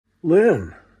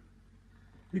Lynn,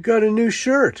 you got a new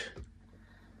shirt.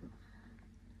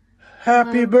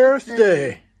 Happy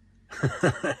birthday.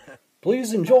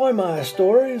 Please enjoy my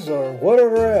stories or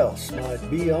whatever else might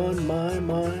be on my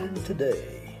mind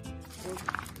today.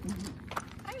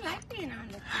 I like being on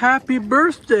the Happy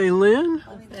birthday, Lynn.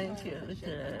 Oh, thank you.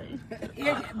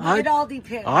 It all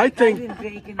depends. I think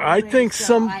I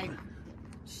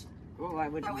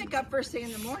wake up first thing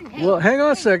in the morning. Well, hang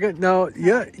on a second. Now,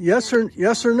 yes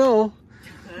or no?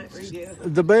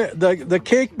 The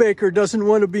cake baker doesn't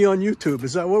want to be on YouTube.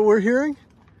 Is that what we're hearing?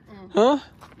 Huh?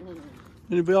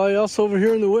 Anybody else over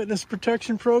here in the witness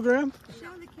protection program? Show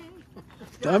the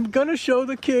cake. I'm gonna show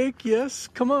the cake. Yes,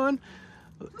 come on,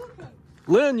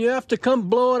 Lynn. You have to come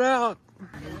blow it out.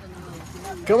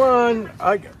 Come on.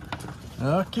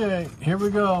 Okay, here we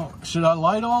go. Should I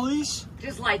light all these?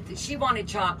 Just light the, she wanted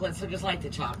chocolate, so just light the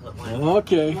chocolate one.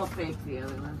 Okay. We'll fake the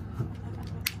other one.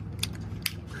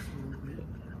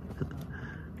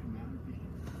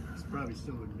 It's probably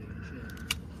still wouldn't make a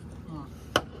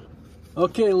shit.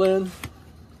 Okay, Lynn.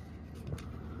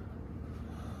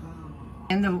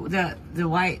 And the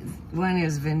white one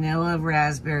is vanilla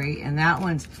raspberry, and that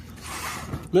one's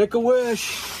Make a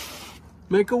wish.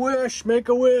 Make a wish. Make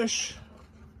a wish.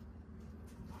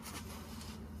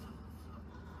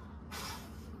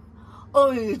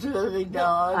 Oh, you dirty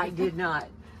dog. I did not.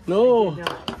 No. I did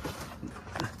not.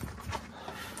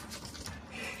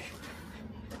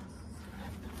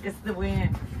 It's the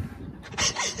wind.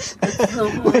 It's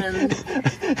the wind.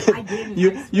 I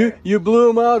didn't. You blew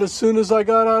them out as soon as I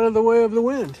got out of the way of the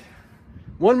wind.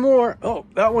 One more. Oh,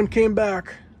 that one came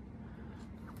back.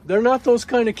 They're not those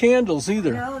kind of candles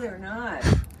either. No, they're not.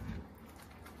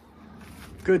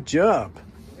 Good job.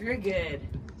 Very good.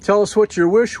 Tell us what your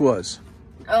wish was.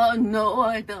 Oh, no,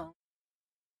 I don't.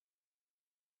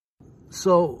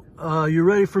 So, you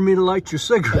ready for me to light your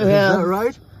cigarette? Yeah. Is that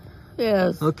right?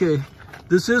 Yes. Okay.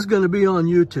 This is going to be on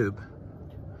YouTube.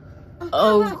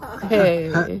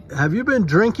 Okay. Have you been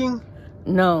drinking?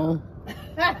 No.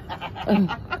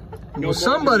 Well,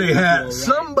 somebody has. Right?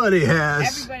 Somebody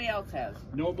has. Everybody else has.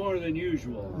 No more than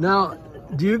usual. Now,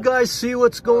 do you guys see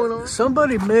what's going on?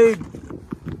 Somebody made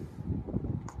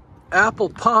apple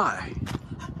pie,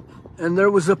 and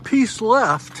there was a piece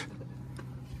left.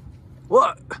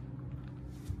 What?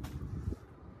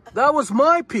 That was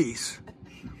my piece.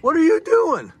 What are you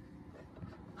doing?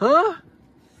 Huh?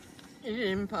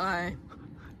 Eating pie.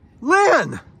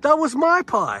 Lynn, that was my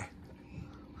pie.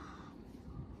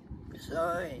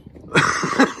 Sorry.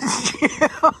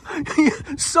 Yeah,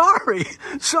 sorry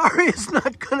is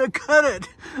not gonna cut it.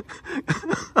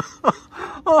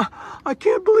 Oh, I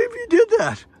can't believe you did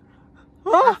that.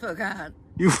 Huh? I forgot.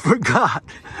 You forgot.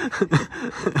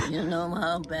 You know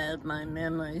how bad my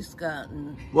memory's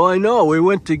gotten. Well, I know. We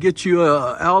went to get you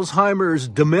a Alzheimer's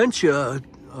dementia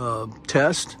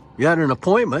test. You had an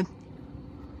appointment.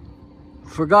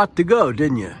 Forgot to go,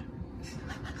 didn't you?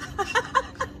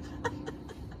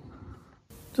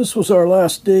 This was our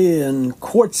last day in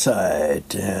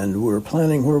Quartzsite, and we're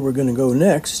planning where we're going to go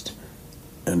next.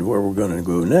 And where we're going to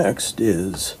go next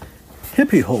is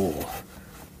Hippie Hole,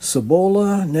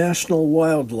 Chapala National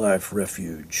Wildlife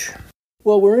Refuge.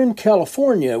 Well, we're in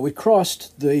California. We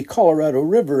crossed the Colorado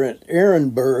River at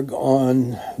Ehrenberg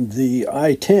on the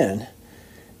I-10.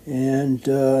 And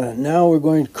now we're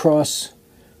going to cross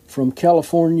from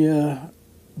California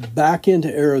back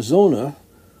into Arizona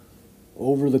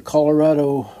over the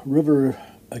Colorado River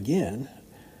again.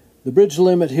 The bridge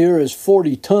limit here is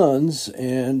 40 tons,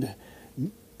 and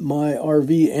my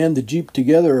RV and the Jeep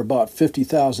together are about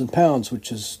 50,000 pounds,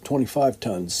 which is 25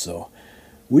 tons. So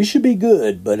we should be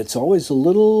good, but it's always a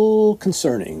little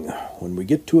concerning when we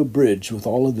get to a bridge with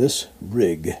all of this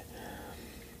rig.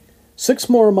 6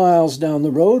 more miles down the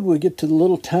road, we get to the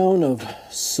little town of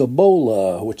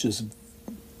Chapala, which is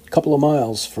a couple of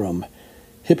miles from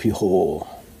Hippie Hole.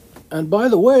 And by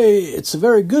the way, it's a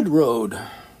very good road.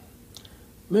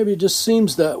 Maybe it just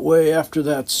seems that way after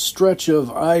that stretch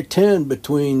of I-10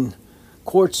 between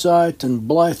Quartzsite and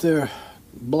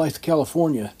Blythe,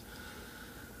 California.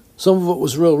 Some of it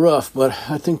was real rough, but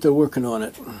I think they're working on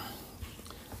it.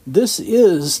 This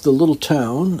is the little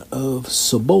town of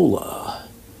Chapala.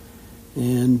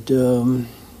 And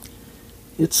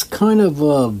it's kind of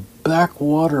a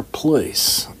backwater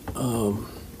place.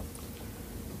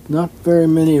 Not very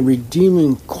many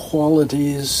redeeming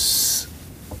qualities.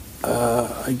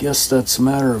 I guess that's a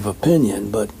matter of opinion,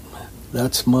 but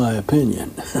that's my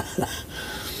opinion.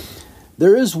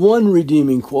 There is one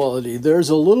redeeming quality. There's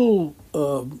a little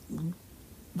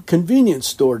convenience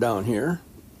store down here,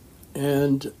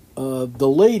 and the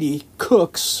lady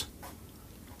cooks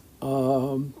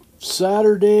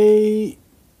Saturday,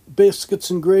 biscuits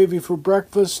and gravy for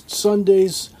breakfast.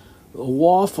 Sundays, a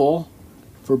waffle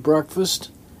for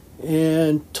breakfast.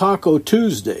 And Taco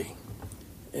Tuesday.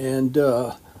 And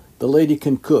the lady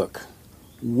can cook.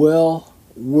 Well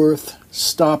worth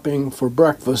stopping for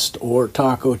breakfast or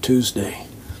Taco Tuesday.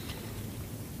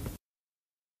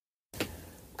 A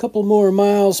couple more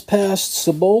miles past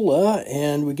Cibola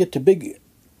and we get to big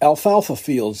alfalfa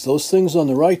fields. Those things on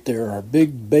the right there are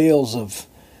big bales of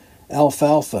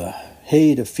alfalfa,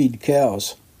 hay to feed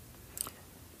cows.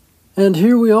 And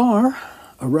here we are,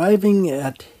 arriving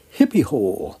at Hippie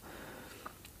Hole.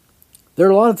 There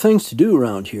are a lot of things to do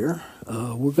around here.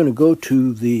 We're going to go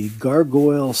to the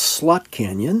Gargoyle Slot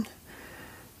Canyon,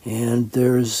 and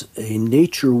there's a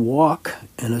nature walk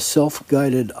and a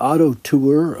self-guided auto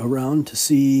tour around to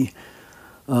see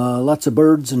lots of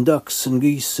birds and ducks and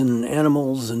geese and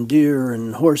animals and deer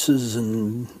and horses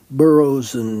and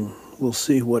burros, and we'll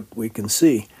see what we can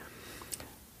see.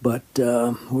 But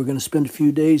we're going to spend a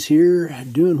few days here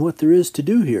doing what there is to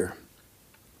do here.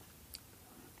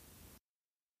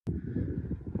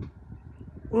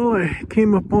 Well, I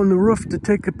came up on the roof to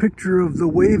take a picture of the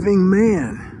waving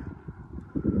man.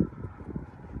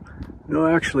 No,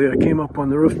 actually, I came up on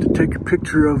the roof to take a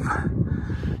picture of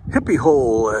Hippie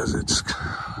Hole, as it's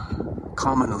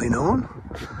commonly known.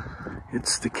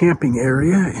 It's the camping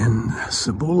area in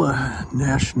Cibola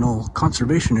National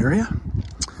Conservation Area.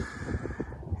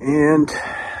 And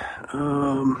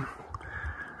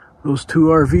those two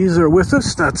RVs are with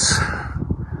us. That's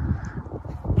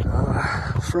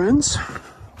friends.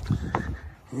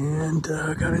 And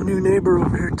got a new neighbor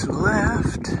over here to the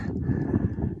left.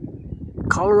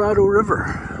 Colorado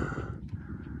River.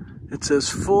 It's as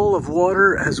full of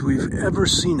water as we've ever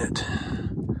seen it.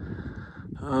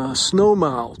 Snow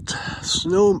melt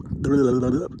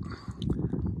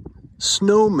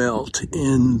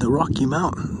in the Rocky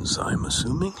Mountains, I'm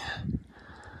assuming.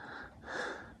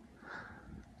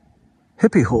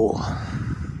 Hippie Hole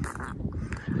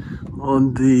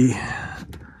on the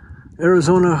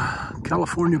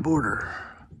Arizona-California border.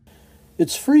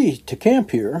 It's free to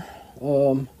camp here.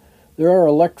 There are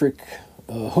electric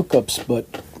hookups,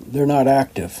 but they're not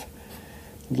active.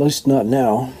 At least not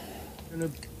now.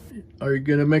 Are you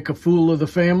going to make a fool of the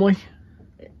family?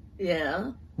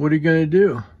 Yeah. What are you going to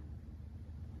do?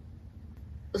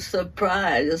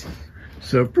 Surprise.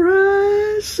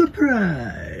 Surprise,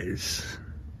 surprise.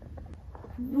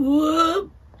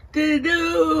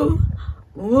 Whoop-de-doo.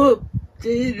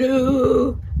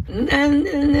 Whoop-de-doo. Na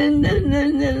na na na na na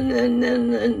na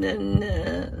na na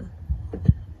na.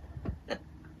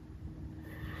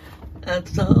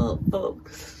 That's all,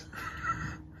 folks.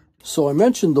 So I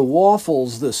mentioned the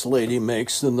waffles this lady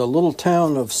makes in the little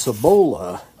town of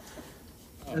Cibola.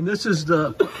 And this is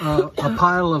a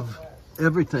pile of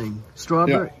everything.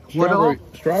 Strawberry? Yeah. What all?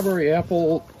 Strawberry,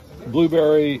 apple,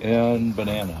 blueberry, and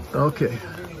banana. Okay.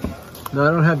 Now,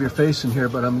 I don't have your face in here,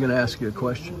 but I'm going to ask you a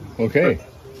question. Okay.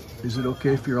 Is it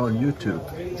okay if you're on YouTube?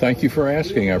 Thank you for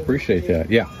asking. I appreciate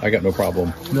that. Yeah, I got no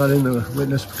problem. Not in the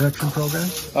witness protection program?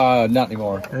 Not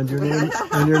anymore. And your name?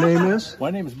 And your name is?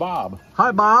 My name is Bob.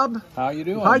 Hi, Bob. How you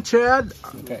doing? Hi, Chad.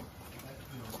 Okay.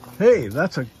 Hey,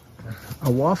 that's a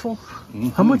waffle? Mm-hmm.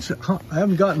 How much? I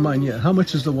haven't gotten mine yet. How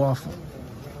much is the waffle?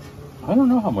 I don't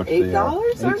know how much they are.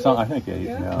 $8? I think $8.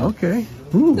 Yeah. Okay.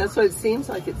 Ooh. That's what it seems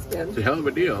like it's been. It's a hell of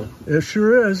a deal. It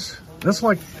sure is. That's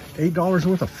like $8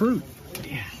 worth of fruit.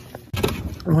 Yeah.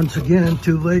 Once again,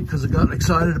 too late because I got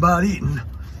excited about eating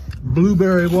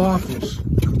blueberry waffles.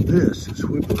 This is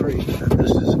whipped cream, and this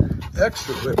is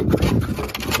extra whipped cream.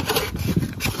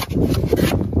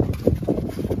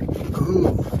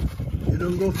 Ooh, you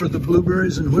don't go for the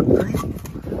blueberries and whipped cream?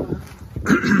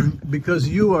 Because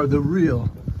you are the real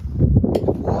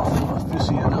waffle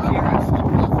aficionado.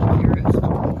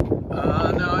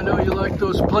 Now I know you like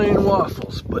those plain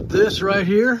waffles, but this right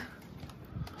here,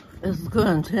 It's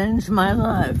going to change my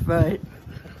life, right?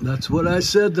 that's what I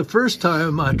said the first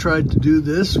time I tried to do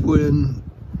this when...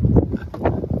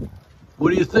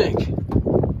 What do you think?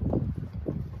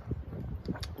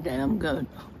 Damn good.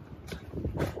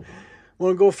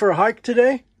 Want to go for a hike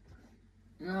today?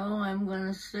 No, I'm going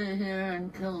to sit here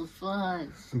and kill flies.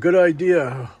 Good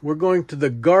idea. We're going to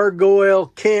the Gargoyle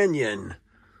Canyon.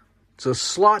 It's a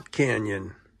slot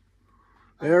canyon.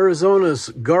 Arizona's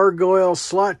Gargoyle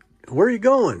Slot. Where are you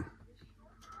going?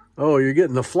 Oh, you're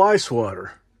getting the fly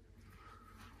swatter.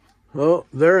 Oh,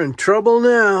 they're in trouble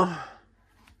now.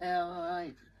 All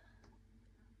right.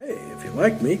 Hey, if you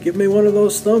like me, give me one of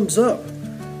those thumbs up.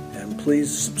 And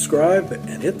please subscribe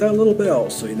and hit that little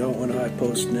bell so you know when I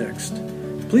post next.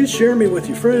 Please share me with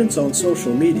your friends on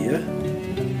social media.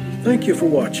 Thank you for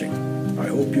watching. I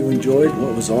hope you enjoyed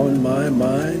what was on my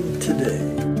mind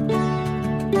today.